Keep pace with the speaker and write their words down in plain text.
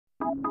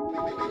Take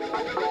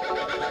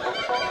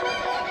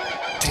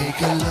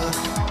a look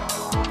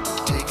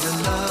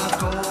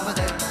over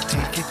there,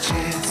 take a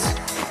chance,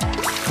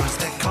 'cause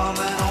they're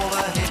coming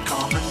over here,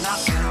 coming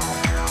knocking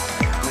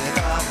with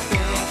a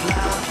big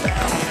loud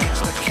bang. It's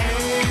the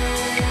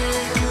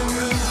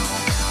Kangaroo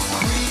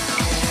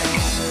Weekend.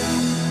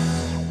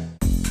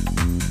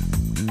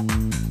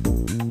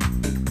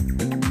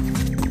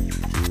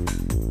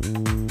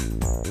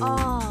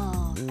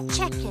 Oh,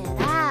 check it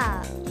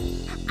out.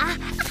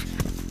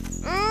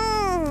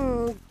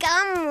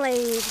 Gum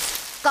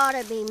leaves.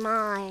 Gotta be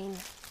mine.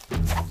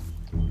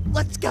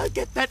 Let's go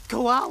get that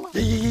koala.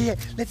 Yeah.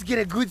 Let's get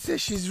a good so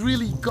she's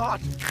really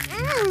got.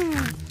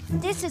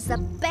 This is the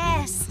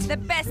best. The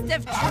best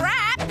of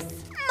traps.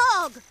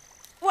 Mog!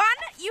 1,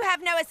 you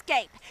have no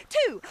escape.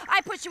 2,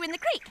 I push you in the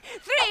creek.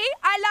 3,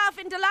 I laugh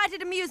in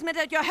delighted amusement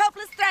at your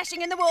helpless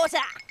thrashing in the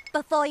water.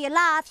 Before you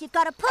laugh, you've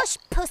got to push,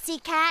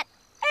 pussycat.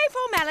 A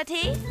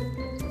formality.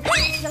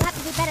 You'll have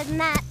to do better than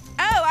that.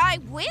 Oh, I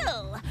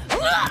will.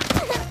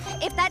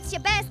 If that's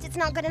your best, it's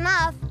not good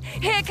enough.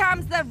 Here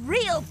comes the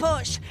real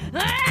push.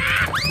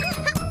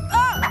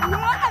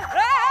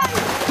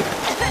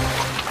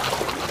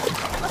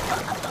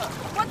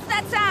 What's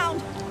that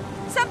sound?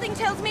 Something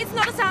tells me it's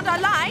not a sound I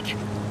like.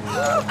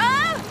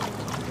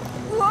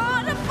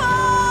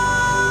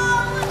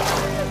 Waterfall!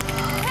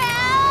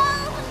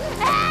 Help!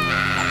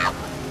 Help!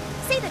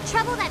 See the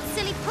trouble that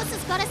silly puss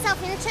has got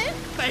herself into?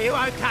 Are you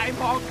okay,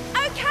 Mog?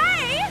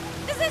 Okay?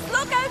 Does this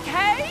look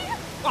okay?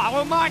 Oh,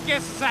 well, my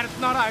guess is that it's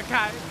not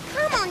okay.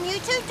 Come on, you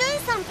two, do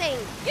something.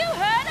 You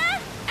heard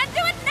her? And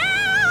do it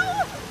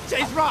now!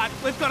 She's right.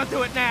 We've got to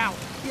do it now.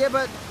 Yeah,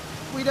 but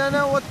we don't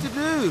know what to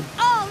do.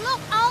 Oh, look,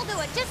 I'll do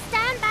it. Just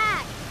stand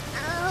back.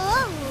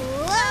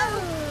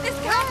 This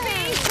can't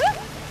be.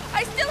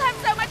 I still have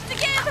so much to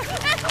give.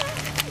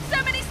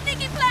 So many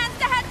sneaky plans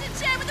to hatch and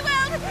share with the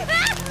world.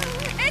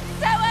 It's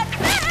so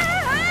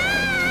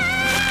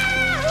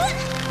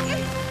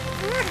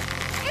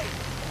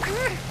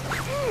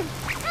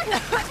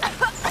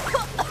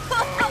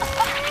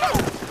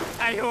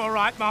Are you all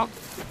right, Mog?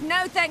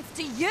 No thanks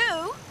to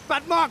you.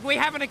 But, Mog, we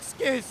have an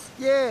excuse.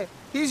 Yeah,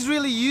 he's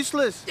really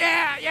useless.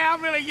 Yeah,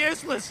 I'm really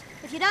useless.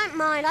 If you don't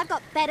mind, I've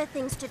got better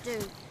things to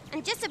do.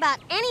 And just about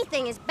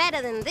anything is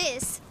better than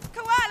this.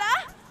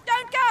 Koala,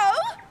 don't go.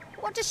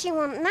 What does she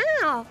want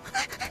now?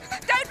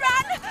 Don't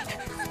run.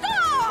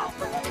 Stop.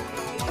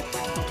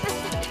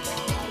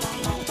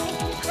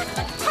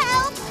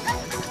 Help!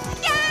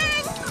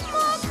 Gang!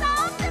 Mob's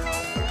after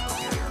me!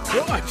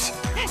 What?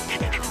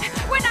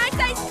 When I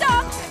say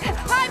stop,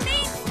 I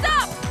mean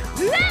stop.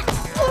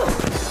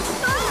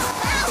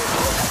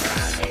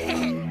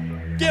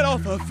 Get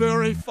off her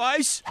furry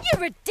face! You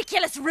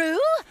ridiculous Roo.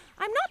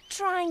 I'm not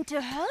trying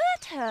to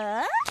hurt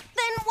her.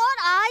 Then what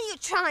are you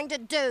trying to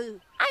do?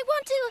 I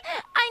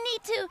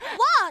need to...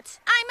 What?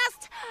 I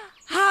must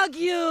hug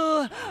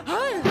you.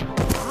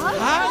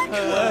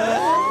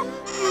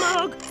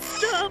 Mog,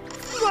 stop.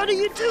 What are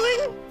you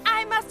doing?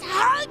 I must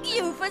hug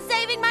you for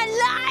saving my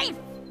life.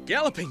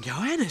 Galloping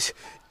Johannes,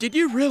 did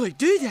you really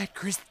do that,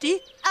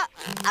 Christy?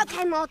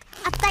 Okay, Mog.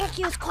 A thank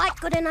you is quite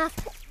good enough.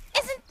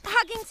 Isn't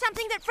hugging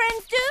something that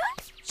friends do?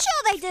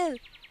 Sure they do.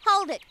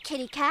 Hold it,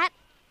 kitty cat.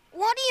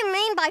 What do you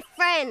mean by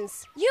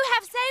friends? You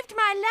have saved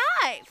my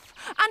life.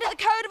 Under the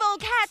code of all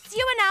cats,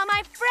 you are now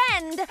my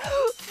friend.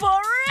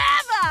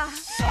 Forever.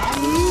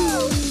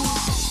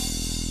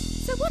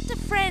 So what do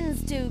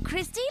friends do,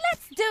 Christy?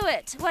 Let's do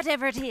it,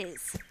 whatever it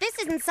is. This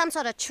isn't some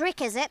sort of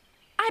trick, is it?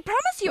 I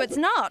promise you it's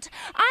not.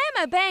 I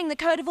am obeying the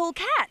code of all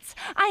cats.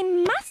 I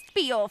must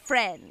be your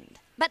friend.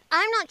 But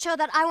I'm not sure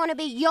that I want to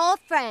be your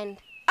friend.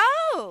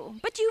 Oh,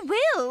 but you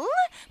will.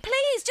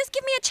 Please, just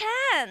give me a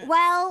chance.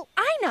 Well,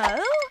 I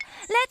know.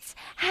 Let's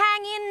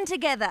hang in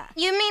together.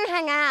 you mean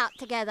hang out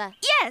together.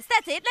 Yes,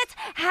 that's it. Let's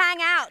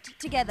hang out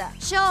together.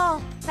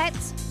 Sure,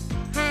 let's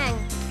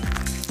hang.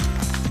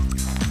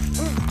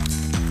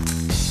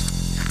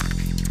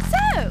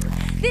 So,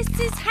 this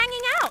is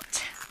hanging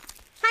out.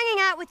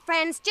 Hanging out with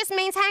friends just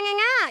means hanging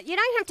out. You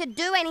don't have to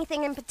do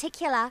anything in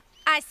particular.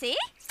 I see.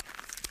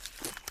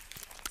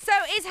 So,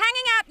 is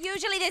hanging out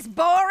usually this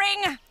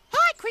boring?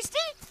 Hi, Christy.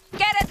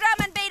 Get a drum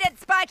and beat it,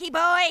 Spiky boy.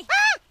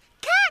 Ah!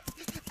 Cat!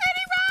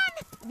 Eddie, run!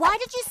 Why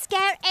did you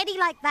scare Eddie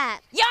like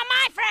that? You're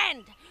my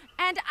friend.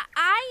 And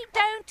I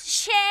don't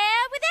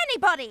share with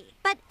anybody.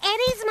 But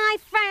Eddie's my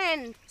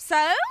friend.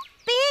 So?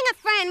 Being a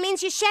friend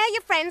means you share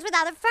your friends with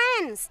other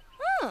friends.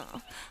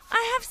 Oh,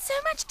 I have so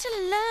much to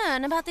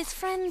learn about this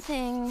friend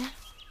thing.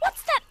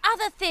 What's that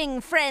other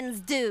thing friends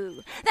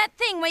do? That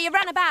thing where you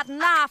run about and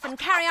laugh and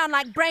carry on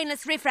like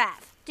brainless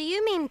riffraff. Do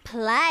you mean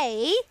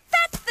play?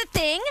 That's the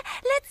thing.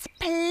 Let's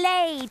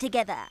play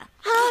together.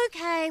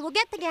 Okay, we'll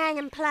get the gang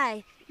and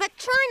play. But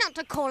try not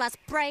to call us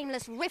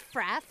brainless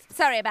riffraff.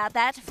 Sorry about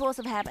that. Force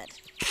of habit.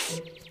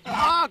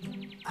 Mog,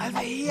 over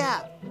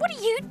here. What do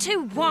you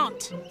two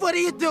want? What are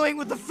you doing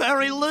with the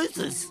furry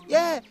losers?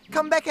 Yeah,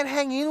 come back and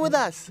hang in with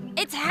us.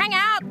 It's hang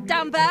out,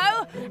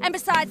 Dumbo. And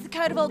besides, the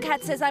code of all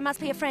cats says I must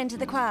be a friend to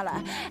the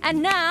koala.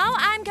 And now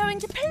I'm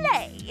going to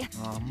play.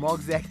 Oh,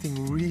 Mog's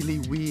acting really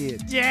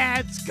weird.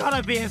 Yeah, it's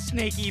gotta be a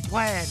sneaky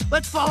plan.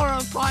 Let's follow her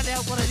and find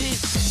out what it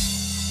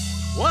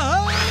is.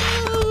 Whoa!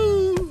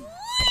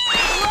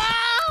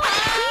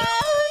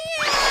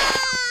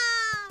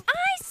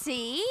 I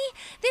see.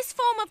 This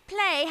form of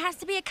play has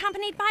to be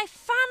accompanied by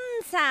fun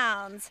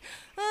sounds.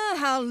 Oh,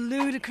 how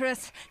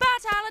ludicrous.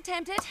 But I'll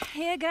attempt it.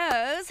 Here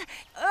goes.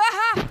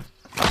 Oh!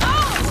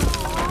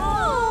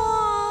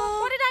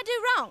 What did I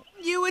do wrong?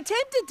 You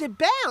attempted to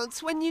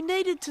bounce when you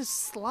needed to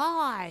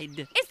slide.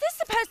 Is this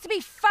supposed to be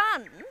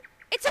fun?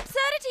 It's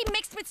absurdity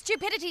mixed with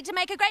stupidity to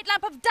make a great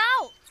lump of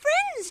dull.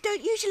 Friends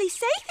don't usually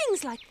say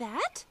things like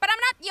that. But I'm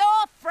not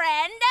your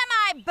friend, am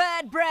I,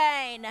 Bird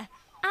Brain?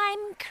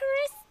 I'm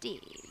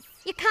Christie's.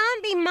 You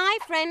can't be my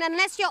friend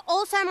unless you're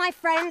also my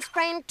friend's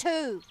friend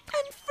too.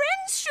 And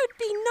friends should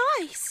be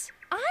nice.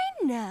 I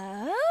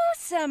know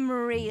some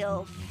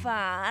real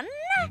fun.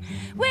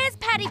 Where's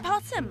Paddy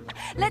Possum?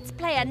 Let's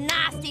play a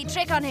nasty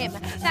trick on him.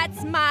 That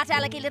smart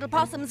alecky little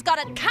possum's got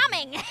it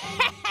coming.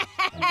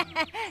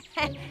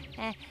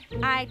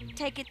 I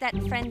take it that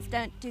friends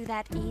don't do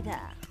that either.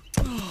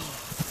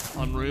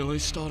 I'm really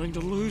starting to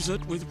lose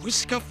it with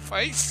Whisker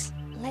Face.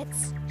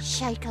 Let's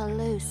shake her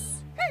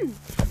loose.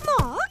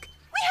 Mog,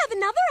 we have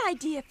another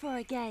idea for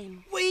a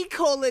game. We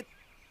call it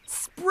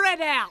spread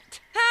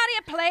out. How do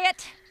you play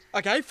it?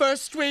 Okay,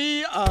 first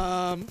we,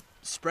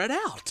 spread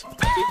out.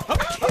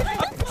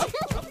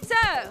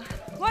 So,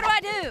 what do I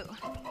do?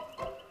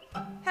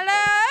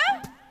 Hello?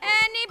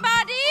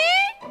 Anybody?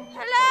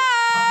 Hello?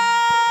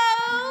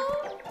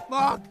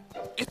 Mog,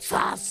 it's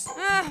us.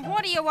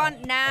 What do you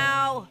want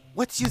now?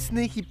 What's your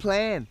sneaky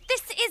plan?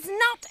 This is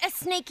not a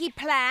sneaky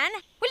plan.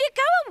 Will you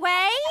go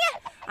away?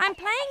 I'm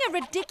playing a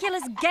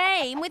ridiculous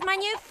game with my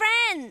new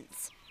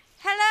friends.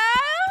 Hello?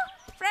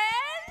 Friends?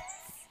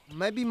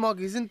 Maybe Mog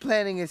isn't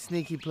planning a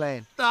sneaky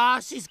plan. Ah,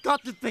 she's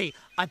got to be.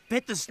 I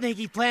bet the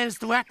sneaky plan is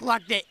to act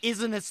like there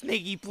isn't a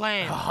sneaky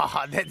plan.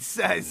 Oh, that's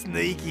so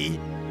sneaky.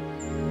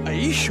 Are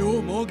you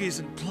sure Mog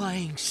isn't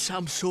playing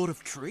some sort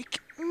of trick?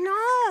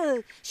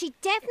 No, she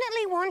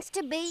definitely wants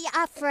to be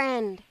a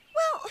friend.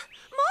 Well,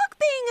 Mog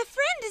being a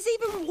friend is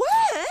even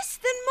worse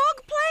than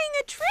Mog playing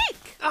a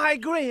trick. I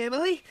agree,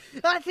 Emily.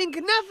 I think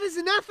enough is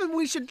enough and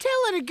we should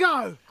tell her to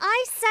go.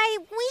 I say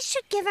we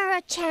should give her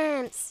a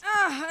chance.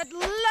 At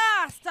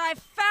last I've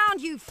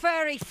found you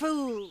furry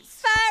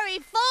fools. Furry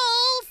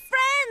fools?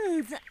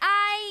 Friends!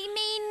 I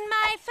mean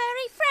my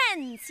furry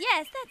friends.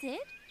 Yes, that's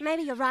it.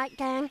 Maybe you're right,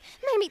 gang.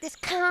 Maybe this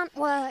can't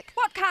work.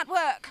 What can't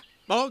work?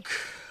 Mog,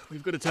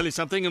 we've got to tell you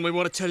something and we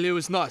want to tell you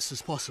as nice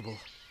as possible.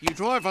 You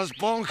drive us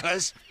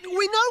bonkers.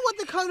 We know what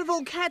the code of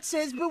all cats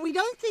says, but we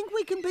don't think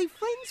we can be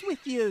friends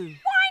with you.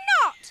 Why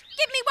not?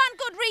 Give me one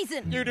good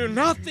reason. You do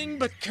nothing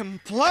but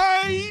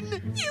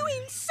complain. You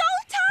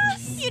insult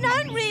us. You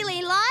don't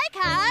really like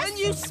us. And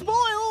you spoil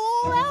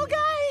all our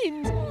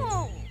games.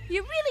 Oh,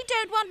 you really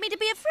don't want me to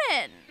be a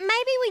friend?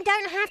 Maybe we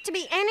don't have to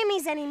be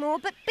enemies anymore,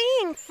 but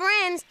being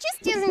friends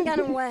just isn't going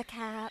to work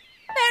out.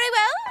 Very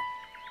well.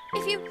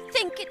 If you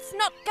think it's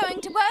not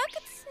going to work,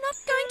 it's not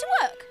going to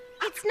work.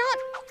 It's not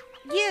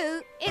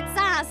you, it's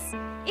us.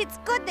 It's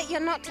good that you're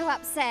not too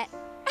upset.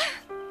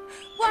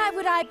 Why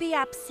would I be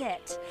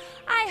upset?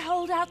 I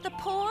hold out the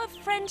paw of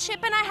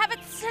friendship and I have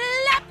it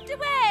slapped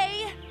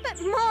away. But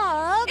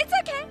Mog... It's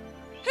okay.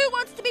 Who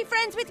wants to be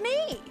friends with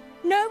me?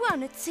 No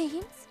one, it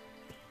seems.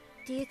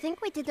 Do you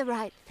think we did the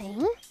right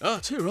thing? Oh,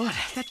 too right.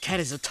 That cat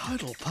is a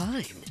total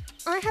pain.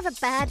 I have a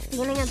bad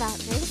feeling about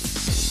this.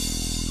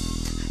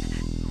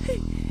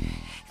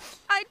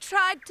 I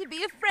tried to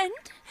be a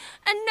friend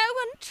and no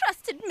one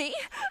trusted me.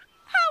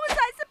 How was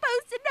I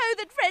supposed to know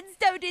that friends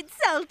don't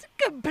insult,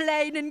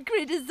 complain and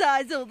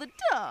criticize all the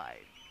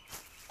time?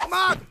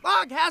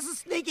 Mog, how's the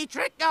sneaky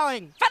trick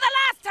going? For the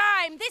last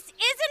time, this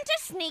isn't a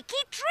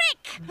sneaky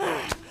trick.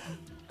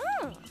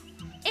 Oh,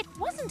 it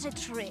wasn't a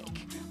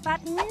trick,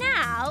 but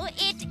now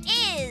it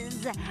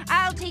is.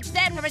 I'll teach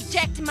them to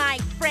reject my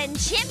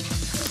friendship.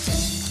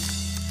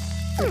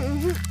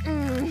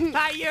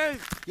 Hey, you.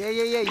 Yeah,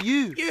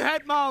 you. You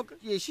hurt Mog.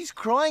 Yeah, she's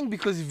crying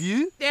because of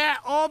you. Yeah,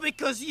 all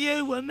because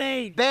you were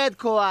mean. Bad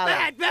koala.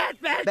 Bad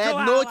Bad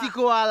koala. naughty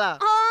koala.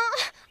 Oh,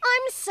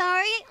 I'm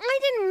sorry. I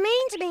didn't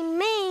mean to be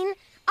mean.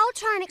 I'll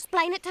try and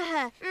explain it to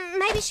her.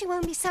 Maybe she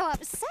won't be so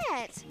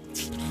upset.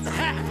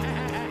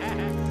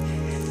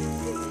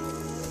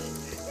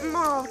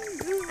 Mog,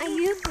 are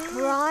you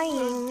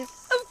crying?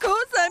 Of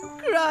course I'm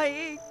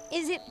crying.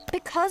 Is it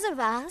because of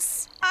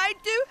us? I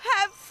do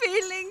have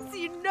feelings,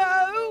 you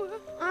know.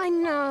 I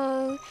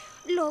know.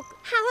 Look,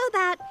 how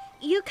about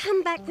you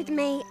come back with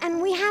me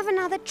and we have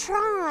another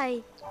try?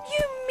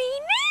 You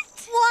mean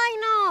it? Why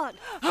not?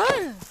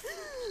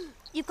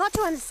 You've got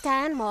to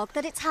understand, Mog,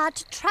 that it's hard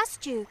to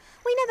trust you.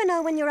 We never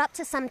know when you're up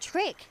to some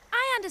trick.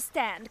 I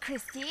understand,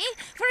 Christy.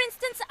 For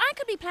instance, I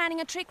could be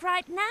planning a trick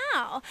right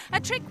now. A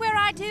trick where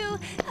I do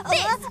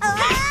this.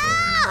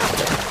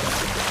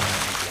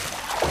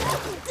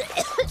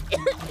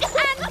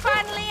 And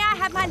finally, I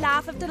have my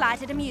laugh of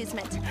delighted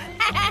amusement.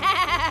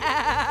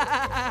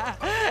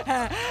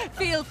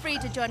 Feel free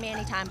to join me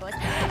anytime, boys. Oh,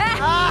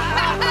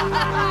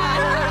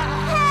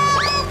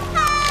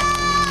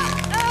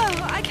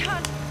 I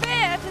can't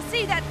bear to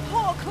see that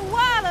poor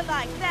koala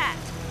like that.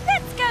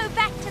 Let's go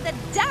back to the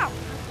dump.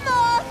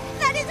 Mog,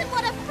 that isn't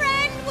what a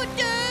friend would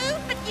do.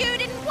 But you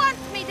didn't want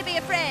me to be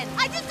a friend.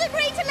 I just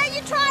agreed to let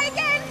you try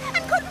again.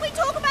 And couldn't we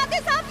talk about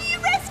this after you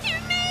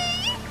rescued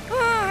me?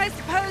 Oh, I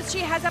suppose she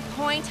has a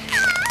point.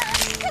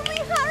 Can we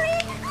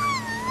hurry?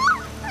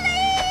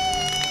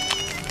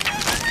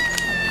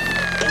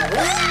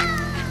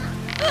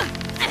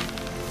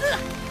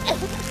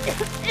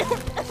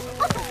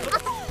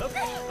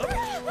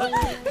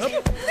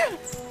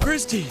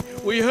 Christy,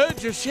 we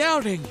heard you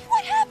shouting.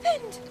 What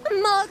happened?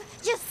 Mog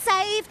just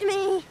saved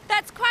me.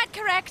 That's quite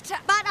correct.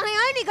 But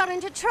I only got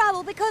into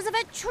trouble because of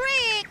a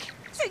trick.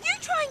 So you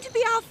trying to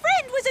be our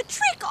friend was a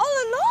trick all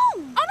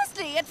along?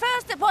 Honestly, at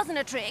first it wasn't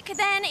a trick,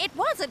 then it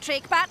was a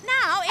trick, but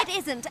now it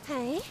isn't.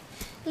 Hey,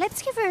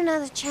 let's give her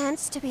another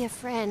chance to be a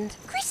friend.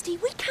 Christy,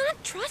 we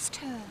can't trust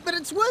her. But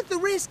it's worth the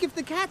risk if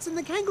the cats and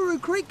the Kangaroo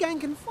Creek gang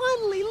can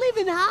finally live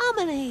in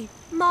harmony.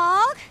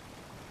 Mog,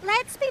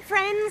 let's be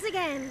friends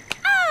again.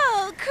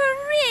 Oh,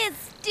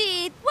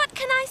 Christy, what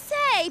can I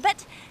say?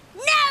 But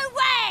no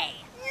way!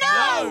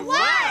 No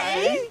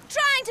way!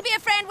 Trying to be a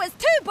friend was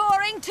too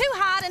boring, too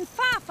hard, and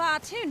far, far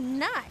too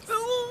nice.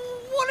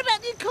 What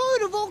about your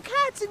code of all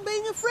cats and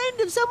being a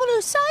friend of someone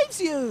who saves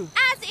you?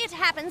 As it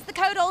happens, the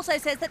code also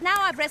says that now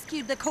I've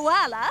rescued the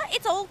koala,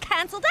 it's all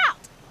cancelled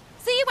out.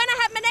 See you when I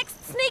have my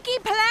next sneaky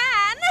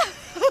plan.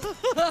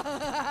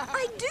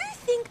 I do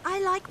think I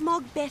like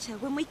Mog better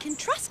when we can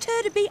trust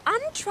her to be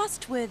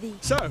untrustworthy.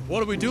 So,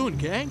 what are we doing,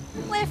 gang?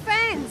 We're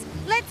friends.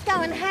 Let's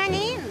go and hang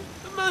in.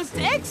 The most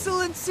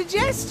excellent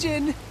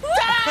suggestion.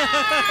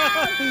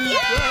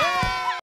 Yeah!